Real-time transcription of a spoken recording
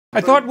I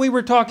thought we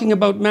were talking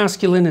about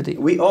masculinity.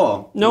 We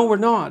are. No, we're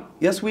not.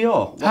 Yes, we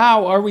are.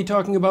 How are we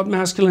talking about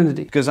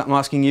masculinity? Because I'm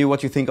asking you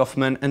what you think of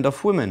men and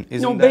of women.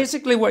 No,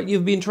 basically what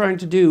you've been trying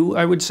to do,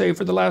 I would say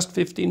for the last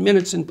 15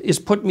 minutes, is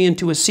put me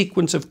into a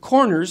sequence of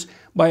corners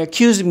by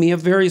accusing me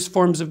of various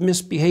forms of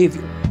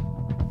misbehavior.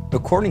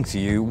 According to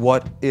you,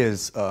 what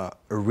is a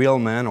real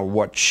man, or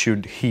what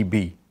should he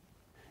be?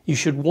 You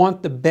should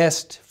want the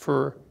best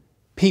for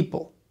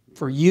people,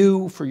 for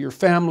you, for your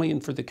family,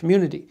 and for the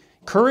community.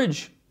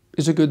 Courage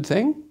is a good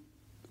thing.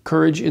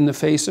 Courage in the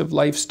face of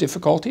life's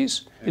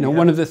difficulties. You know,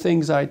 one of the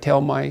things I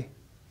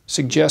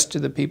suggest to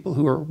the people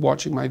who are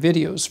watching my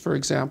videos, for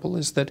example,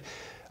 is that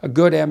a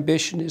good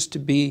ambition is to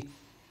be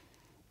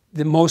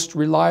the most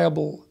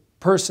reliable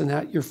person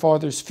at your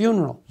father's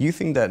funeral. You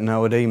think that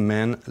nowadays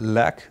men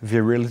lack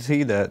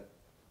virility, that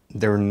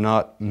they're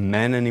not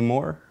men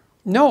anymore?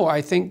 No,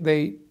 I think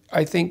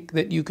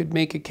that you could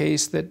make a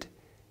case that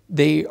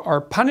they are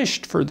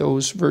punished for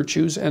those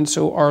virtues and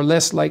so are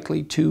less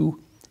likely to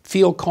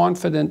feel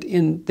confident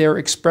in their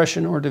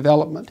expression or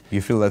development.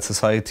 You feel that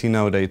society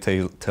nowadays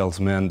tells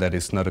men that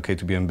it's not okay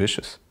to be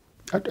ambitious?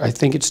 I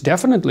think it's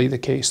definitely the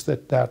case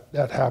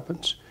that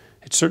happens.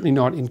 It's certainly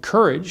not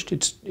encouraged,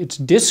 it's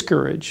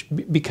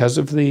discouraged because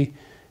of the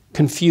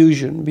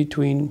confusion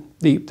between,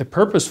 the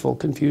purposeful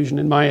confusion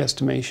in my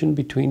estimation,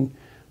 between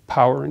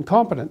power and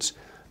competence.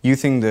 You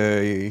think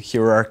the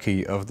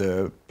hierarchy of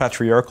the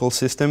patriarchal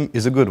system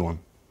is a good one?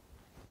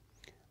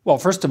 Well,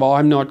 first of all,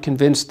 I'm not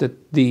convinced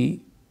that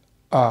the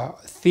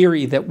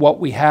theory that what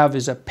we have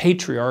is a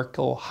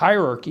patriarchal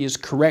hierarchy is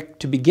correct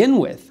to begin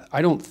with.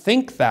 I don't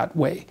think that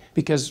way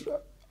because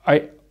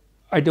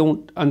I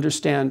don't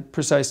understand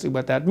precisely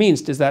what that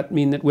means. Does that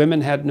mean that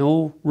women had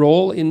no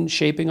role in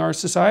shaping our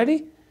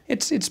society?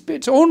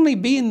 It's only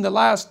been the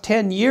last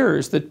 10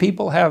 years that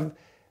people have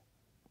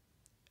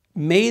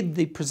made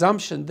the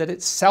presumption that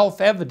it's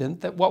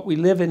self-evident that what we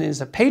live in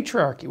is a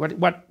patriarchy.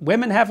 What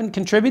women haven't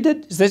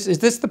contributed? Is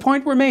this the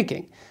point we're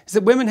making? Is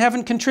that women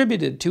haven't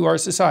contributed to our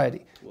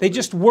society? They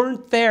just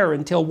weren't there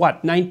until what,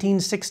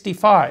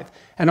 1965,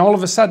 and all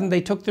of a sudden they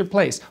took their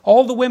place.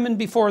 All the women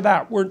before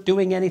that weren't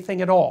doing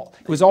anything at all.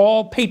 It was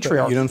all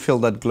patriarchy. You don't feel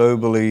that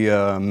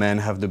globally men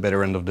have the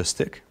better end of the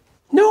stick?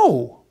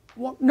 No.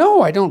 Well,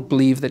 no, I don't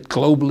believe that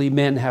globally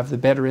men have the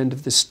better end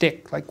of the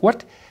stick. Like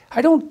what?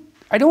 I don't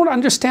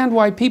understand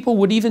why people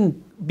would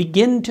even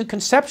begin to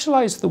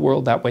conceptualize the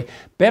world that way.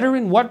 Better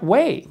in what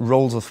way?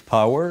 Roles of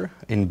power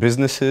in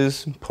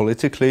businesses,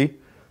 politically,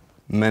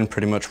 men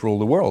pretty much rule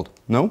the world,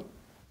 no?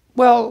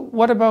 Well,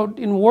 what about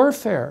in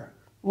warfare?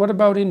 What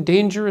about in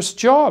dangerous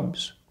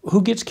jobs?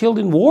 Who gets killed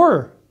in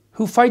war?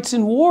 Who fights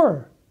in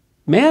war?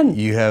 Men.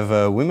 You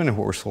have women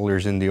who are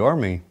soldiers in the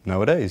army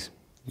nowadays.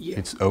 Yeah.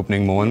 It's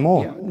opening more and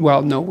more. Yeah.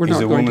 Well, no, we're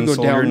not going to go down that.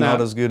 Is a woman soldier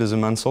not as good as a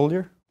man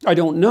soldier? I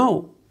don't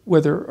know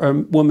whether a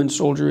woman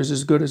soldier is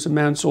as good as a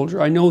man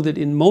soldier. I know that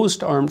in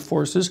most armed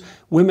forces,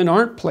 women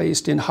aren't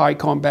placed in high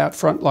combat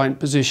frontline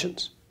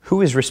positions.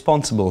 Who is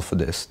responsible for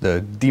this,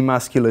 the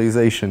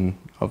demasculization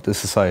of the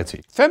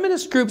society?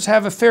 Feminist groups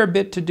have a fair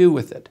bit to do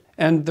with it,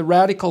 and the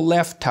radical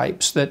left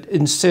types that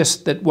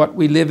insist that what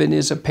we live in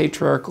is a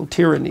patriarchal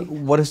tyranny.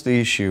 What is the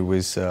issue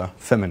with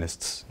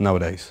feminists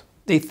nowadays?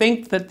 They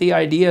think that the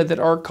idea that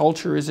our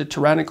culture is a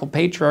tyrannical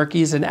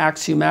patriarchy is an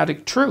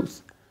axiomatic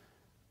truth.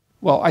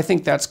 Well, I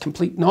think that's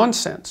complete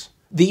nonsense.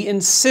 The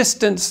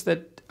insistence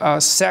that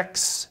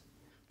sex,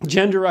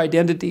 gender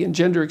identity, and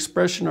gender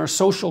expression are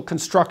social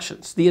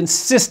constructions, the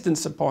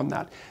insistence upon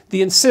that,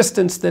 the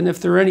insistence that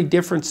if there are any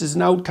differences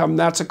in outcome,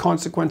 that's a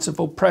consequence of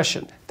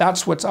oppression.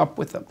 That's what's up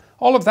with them.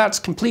 All of that's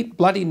complete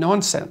bloody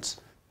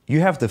nonsense. You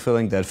have the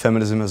feeling that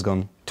feminism has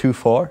gone too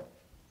far?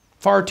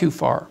 Far too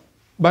far.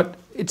 But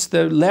it's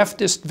the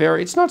leftist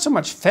it's not so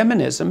much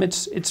feminism,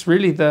 it's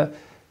really the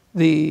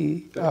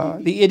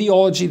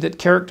ideology that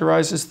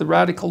characterizes the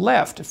radical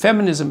left.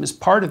 Feminism is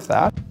part of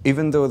that.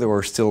 Even though there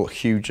were still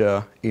huge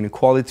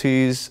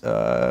inequalities.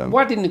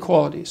 What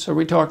inequalities are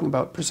we talking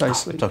about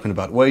precisely? Talking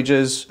about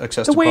wages,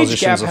 access to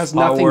positions of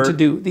power.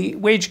 The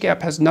wage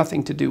gap has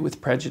nothing to do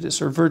with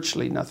prejudice, or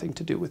virtually nothing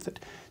to do with it.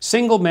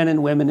 Single men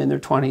and women in their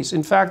 20s.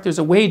 In fact, there's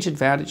a wage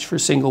advantage for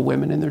single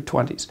women in their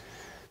 20s.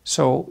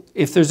 So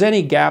if there's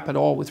any gap at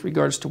all with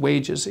regards to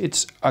wages,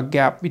 it's a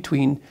gap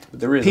between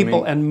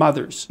people and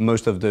mothers.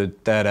 Most of the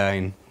data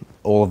in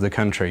all of the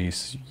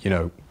countries,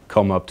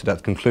 come up to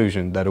that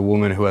conclusion that a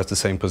woman who has the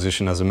same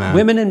position as a man.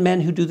 Women and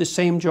men who do the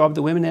same job,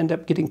 the women end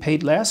up getting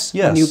paid less?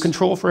 Yes. And you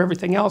control for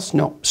everything else?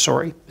 No,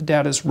 sorry, the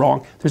data's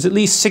wrong. There's at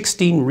least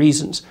 16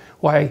 reasons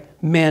why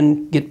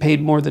men get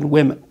paid more than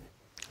women.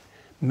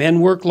 Men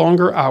work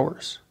longer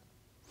hours.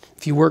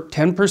 If you work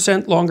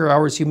 10% longer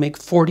hours, you make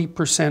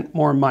 40%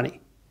 more money.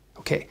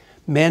 Okay,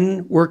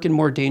 men work in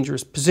more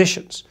dangerous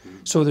positions.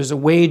 So there's a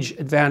wage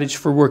advantage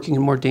for working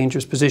in more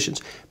dangerous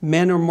positions.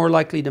 Men are more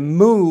likely to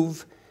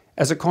move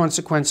as a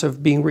consequence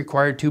of being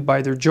required to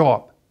by their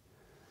job.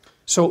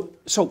 So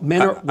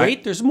men are,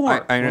 there's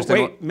more. I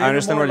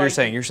understand what you're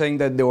saying. You're saying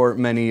that there were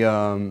many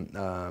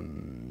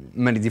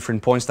many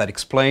different points that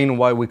explain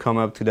why we come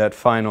up to that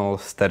final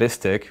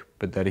statistic,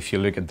 but that if you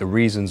look at the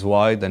reasons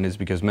why, then it's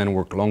because men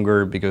work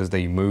longer, because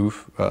they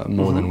move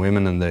more than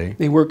women, and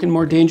they work in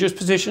more dangerous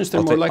positions.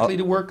 They're more likely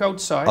to work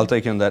outside. I'll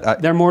take you on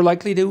that. They're more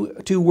likely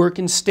to work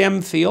in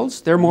STEM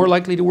fields. They're more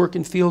likely to work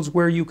in fields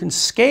where you can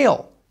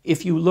scale.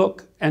 If you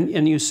look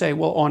and you say,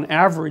 well, on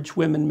average,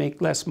 women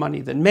make less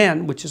money than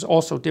men, which is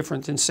also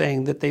different than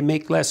saying that they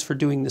make less for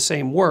doing the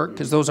same work,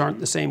 because those aren't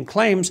the same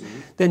claims,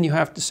 then you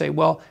have to say,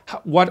 well,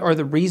 what are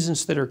the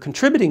reasons that are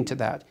contributing to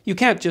that? You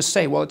can't just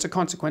say, well, it's a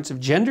consequence of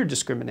gender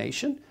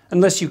discrimination,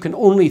 unless you can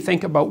only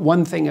think about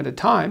one thing at a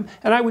time.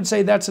 And I would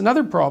say that's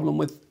another problem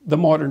with the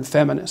modern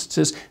feminists,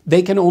 is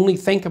they can only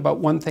think about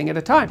one thing at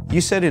a time. You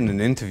said in an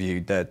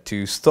interview that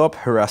to stop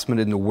harassment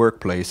in the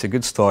workplace, a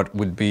good start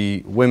would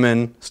be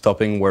women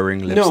stopping wearing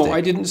lipstick. No,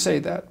 I didn't say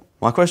that.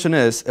 My question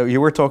is, you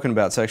were talking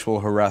about sexual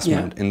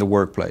harassment in the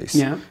workplace.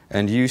 Yeah.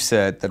 And you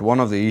said that one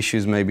of the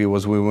issues maybe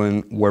was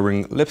women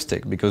wearing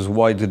lipstick, because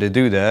why do they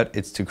do that?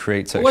 It's to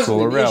create sexual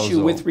arousal. It wasn't an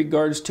issue with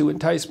regards to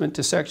enticement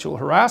to sexual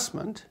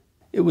harassment.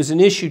 It was an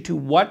issue to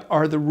what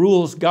are the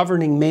rules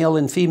governing male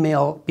and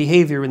female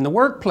behavior in the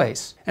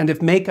workplace. And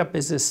if makeup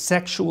is a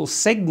sexual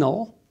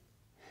signal,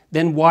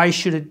 then why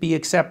should it be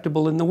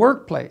acceptable in the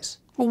workplace?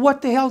 Well,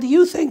 what the hell do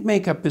you think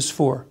makeup is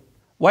for?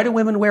 Why do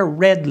women wear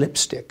red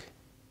lipstick?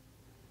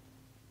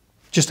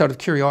 Just out of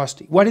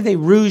curiosity. Why do they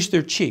rouge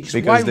their cheeks?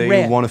 Because Why they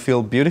red? want to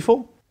feel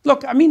beautiful?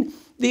 Look, I mean,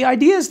 the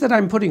ideas that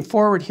I'm putting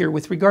forward here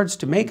with regards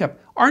to makeup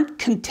aren't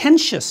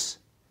contentious.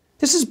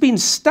 This has been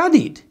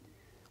studied.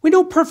 We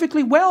know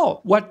perfectly well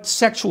what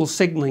sexual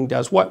signaling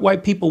does, why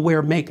people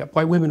wear makeup,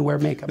 why women wear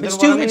makeup.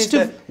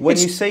 When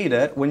you say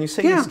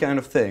these kind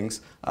of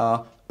things,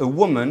 a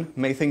woman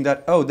may think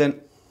that, oh,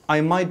 then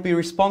I might be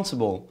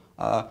responsible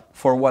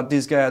for what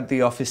this guy at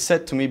the office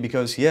said to me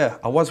because, yeah,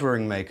 I was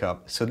wearing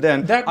makeup. So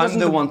then I'm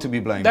the one to be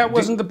blamed. That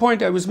wasn't the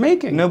point I was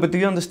making. No, but do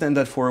you understand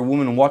that for a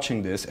woman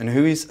watching this and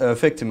who is a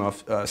victim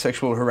of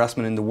sexual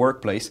harassment in the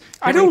workplace,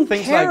 I don't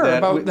care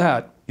about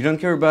that. You don't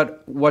care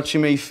about what she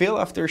may feel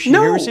after she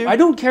hears you? No, I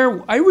don't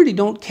care. I really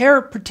don't care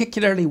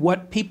particularly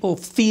what people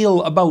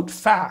feel about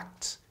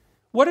facts.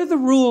 What are the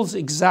rules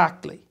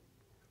exactly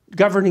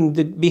governing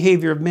the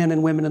behavior of men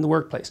and women in the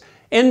workplace?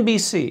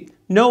 NBC,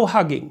 no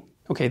hugging.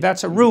 Okay,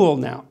 that's a rule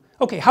now.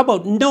 Okay, how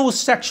about no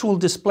sexual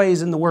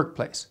displays in the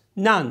workplace?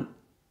 None.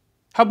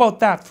 How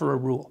about that for a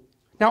rule?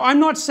 Now, I'm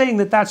not saying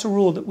that that's a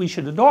rule that we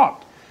should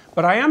adopt,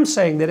 but I am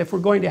saying that if we're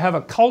going to have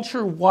a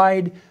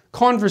culture-wide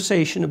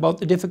conversation about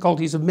the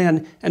difficulties of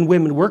men and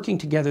women working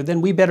together,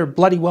 then we better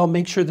bloody well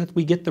make sure that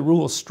we get the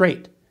rules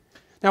straight.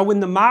 Now,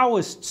 when the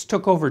Maoists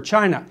took over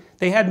China,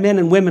 they had men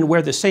and women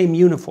wear the same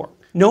uniform,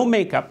 no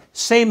makeup,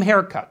 same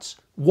haircuts.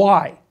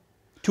 Why?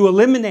 To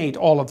eliminate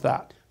all of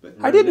that.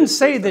 I didn't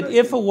say that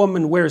if a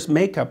woman wears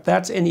makeup,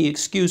 that's any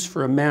excuse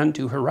for a man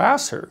to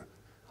harass her.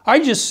 I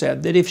just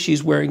said that if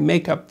she's wearing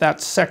makeup,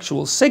 that's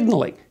sexual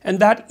signaling, and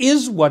that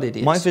is what it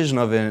is. My vision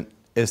of it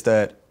is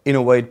that in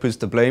a way it puts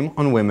the blame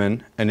on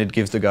women and it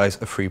gives the guys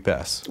a free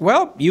pass.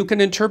 Well, you can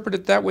interpret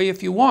it that way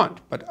if you want,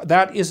 but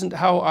that isn't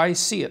how I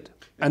see it.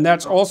 And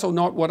that's also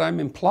not what I'm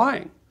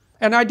implying.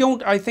 And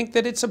I think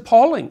that it's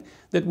appalling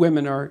that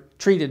women are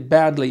treated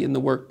badly in the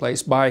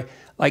workplace by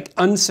like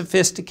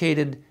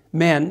unsophisticated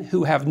men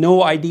who have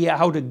no idea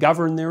how to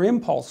govern their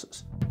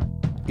impulses.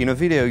 In a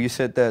video you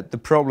said that the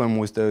problem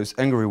with those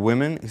angry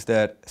women is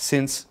that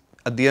since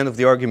at the end of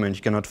the argument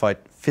you cannot fight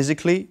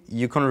physically,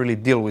 you can't really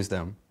deal with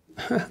them.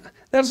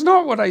 That's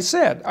not what I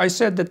said. I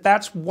said that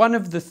that's one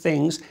of the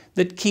things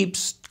that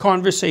keeps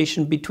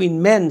conversation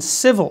between men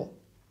civil.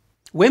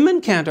 Women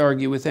can't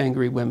argue with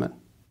angry women.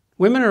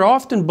 Women are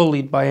often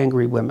bullied by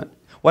angry women.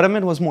 What I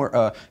meant was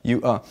more,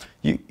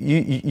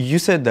 you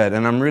said that,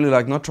 and I'm really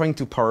like not trying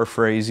to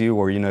paraphrase you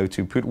or, you know,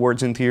 to put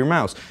words into your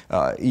mouth.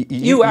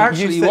 You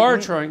are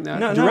trying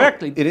that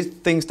directly. No, it is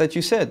things that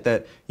you said,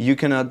 that you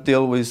cannot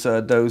deal with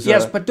those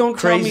yes, but don't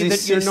tell me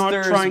that you're not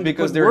trying to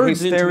put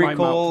words into my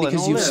mouth,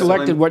 because you've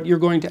selected what you're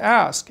going to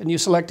ask, and you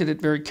selected it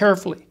very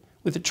carefully,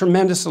 with a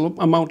tremendous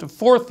amount of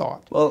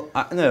forethought. Well,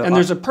 and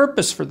there's a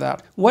purpose for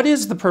that. What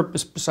is the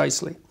purpose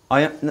precisely?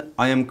 I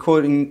am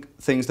quoting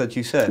things that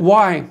you said.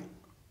 Why?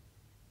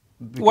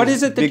 What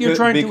is it that you're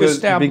trying to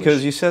establish?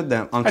 Because you said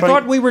that. I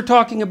thought we were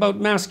talking about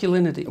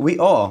masculinity. We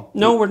are.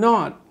 No, we're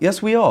not.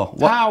 Yes, we are.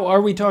 How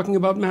are we talking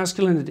about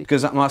masculinity?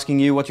 Because I'm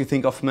asking you what you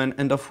think of men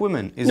and of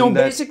women.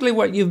 Basically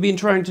what you've been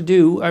trying to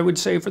do, I would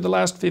say, for the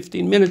last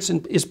 15 minutes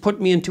is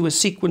put me into a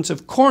sequence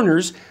of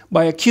corners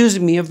by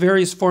accusing me of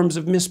various forms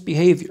of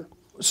misbehavior.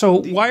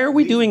 So why are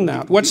we doing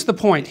that? What's the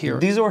point here?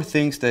 These are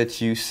things that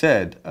you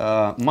said.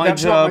 My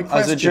job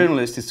as a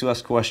journalist is to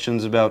ask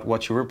questions about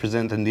what you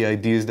represent and the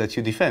ideas that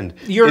you defend.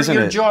 Your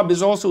job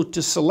is also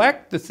to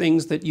select the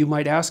things that you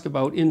might ask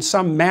about in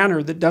some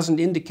manner that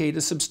doesn't indicate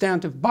a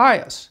substantive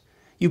bias.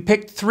 You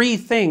picked 3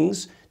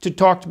 things to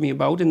talk to me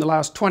about in the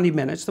last 20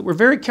 minutes that were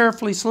very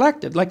carefully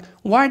selected. Like,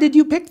 why did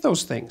you pick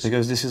those things?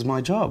 Because this is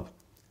my job.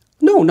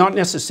 No, not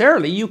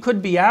necessarily. You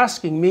could be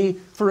asking me,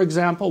 for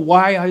example,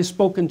 why I've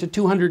spoken to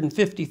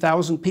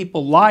 250,000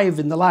 people live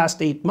in the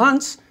last 8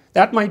 months.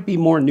 That might be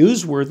more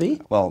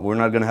newsworthy. Well, we're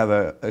not going to have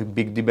a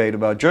big debate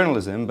about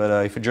journalism,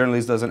 but if a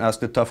journalist doesn't ask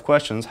the tough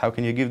questions, how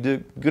can you give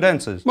the good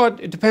answers? Well,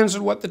 it depends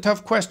on what the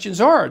tough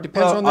questions are. It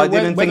depends on I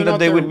didn't think that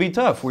they would be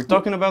tough. We're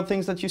talking about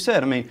things that you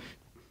said. I mean,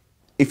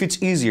 if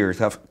it's easier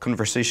to have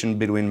conversation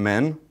between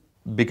men,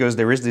 because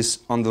there is this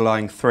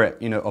underlying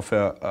threat, you know, of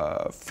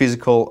a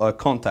physical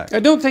contact. I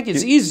don't think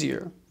it's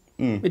easier.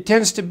 It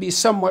tends to be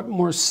somewhat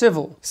more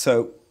civil.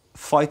 So,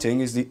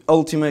 fighting is the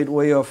ultimate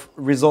way of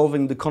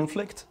resolving the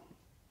conflict?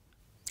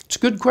 It's a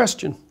good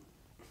question.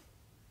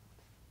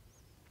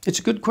 It's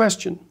a good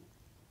question.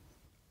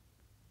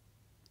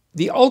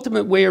 The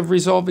ultimate way of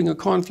resolving a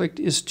conflict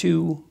is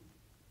to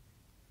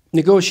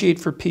negotiate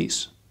for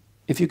peace,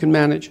 if you can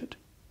manage it.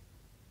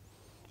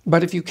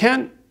 But if you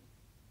can't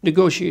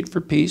negotiate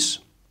for peace,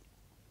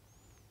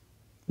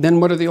 then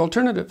what are the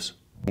alternatives?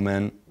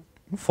 Men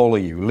follow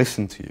you,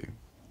 listen to you.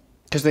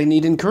 Because they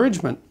need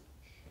encouragement.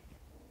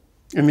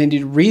 And they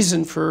need a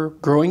reason for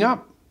growing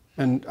up.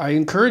 And I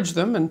encourage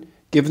them and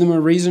give them a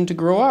reason to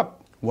grow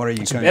up. What are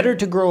you? It's better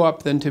to grow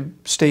up than to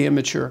stay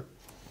immature.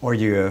 Are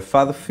you a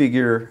father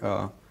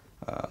figure?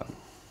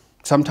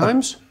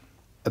 Sometimes.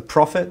 A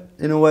prophet,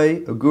 in a way,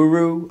 a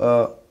guru?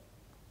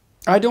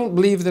 I don't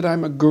believe that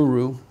I'm a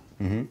guru.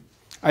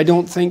 I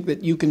don't think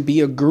that you can be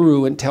a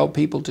guru and tell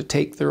people to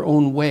take their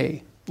own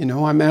way. You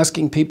know, I'm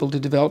asking people to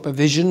develop a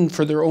vision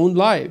for their own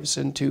lives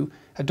and to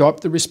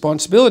adopt the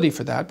responsibility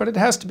for that, but it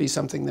has to be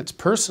something that's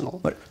personal.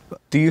 But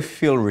do you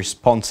feel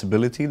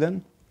responsibility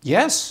then?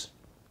 Yes,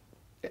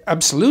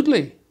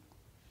 absolutely.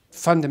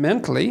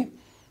 Fundamentally,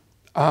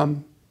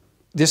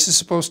 this is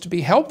supposed to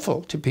be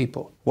helpful to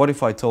people. What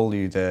if I told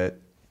you that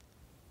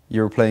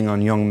you're playing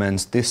on young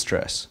men's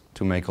distress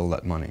to make all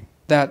that money?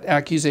 That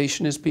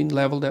accusation has been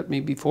leveled at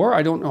me before.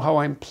 I don't know how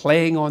I'm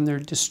playing on their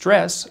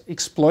distress,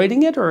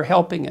 exploiting it or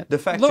helping it. The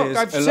fact Look, is,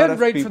 I've said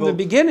right from the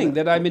beginning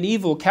that I'm an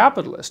evil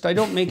capitalist. I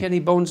don't make any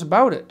bones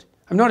about it.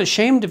 I'm not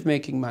ashamed of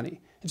making money.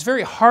 It's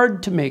very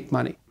hard to make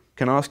money.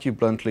 Can I ask you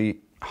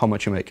bluntly how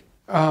much you make?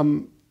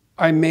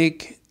 I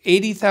make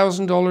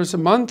 $80,000 a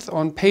month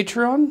on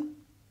Patreon.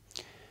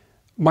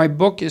 My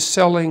book is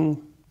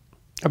selling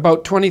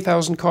about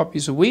 20,000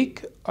 copies a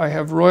week. I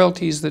have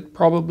royalties that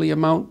probably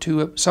amount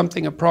to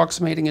something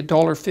approximating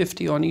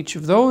 $1.50 on each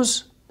of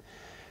those.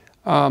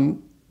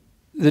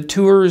 The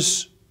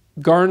tours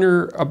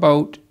garner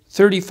about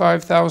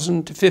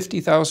 $35,000 to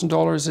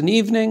 $50,000 an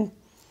evening.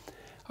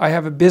 I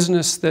have a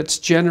business that's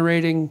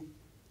generating,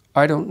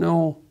 I don't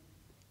know,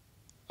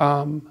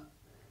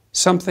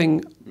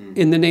 something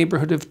in the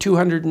neighborhood of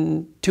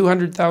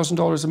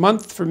 $200,000 a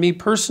month for me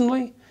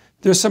personally.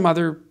 There's some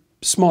other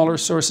smaller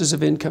sources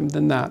of income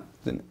than that.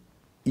 Then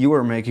you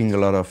are making a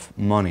lot of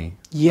money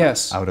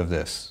Yes, out of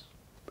this.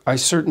 I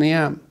certainly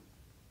am.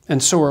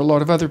 And so are a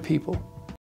lot of other people.